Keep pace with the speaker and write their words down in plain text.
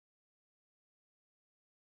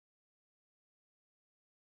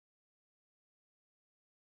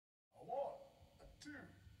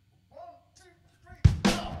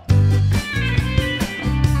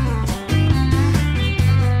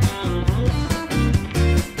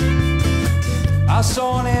I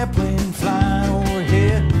saw an airplane flying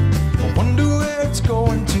overhead. I wonder where it's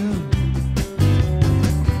going to.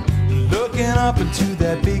 Looking up into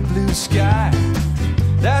that big blue sky,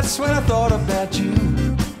 that's when I thought about you.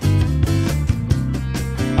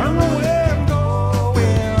 I don't know where I'm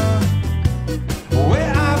going,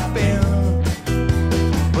 where I've been,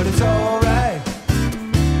 but it's alright.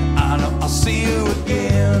 I know I'll see you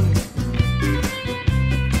again.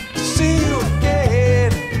 See you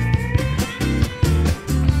again.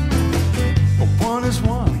 One is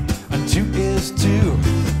one, and two is two.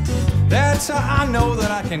 That's how I know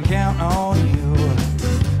that I can count on you.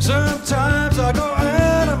 Sometimes I go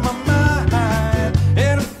out of my mind,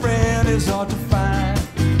 and a friend is hard to find.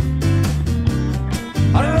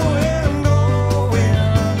 I don't know where I'm going,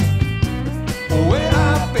 where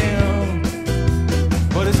I've been,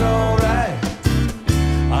 but it's alright.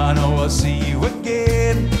 I know I'll see you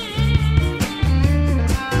again.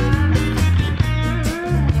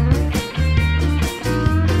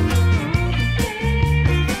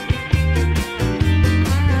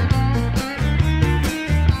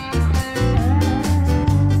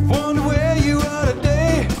 Wonder where you are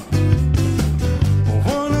today.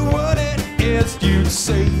 Wonder what it is you'd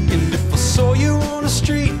say. And if I saw you on the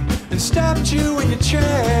street and stopped you in your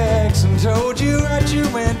tracks and told you what you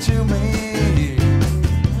meant to me,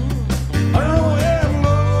 I don't know where I'm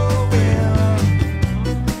going,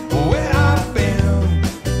 where I've been,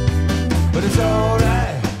 but it's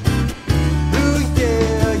alright. Ooh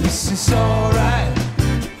yeah, yes, it's alright.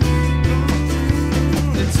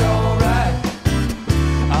 It's alright.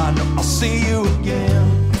 I know I'll see you again.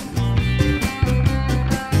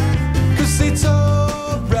 'Cause it's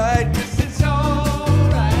alright. Yes, it's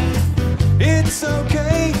alright. It's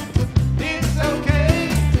okay. It's okay.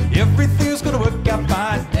 Everything's gonna work out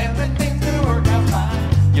fine. Everything's gonna work out fine.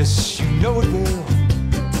 Yes, you know it will.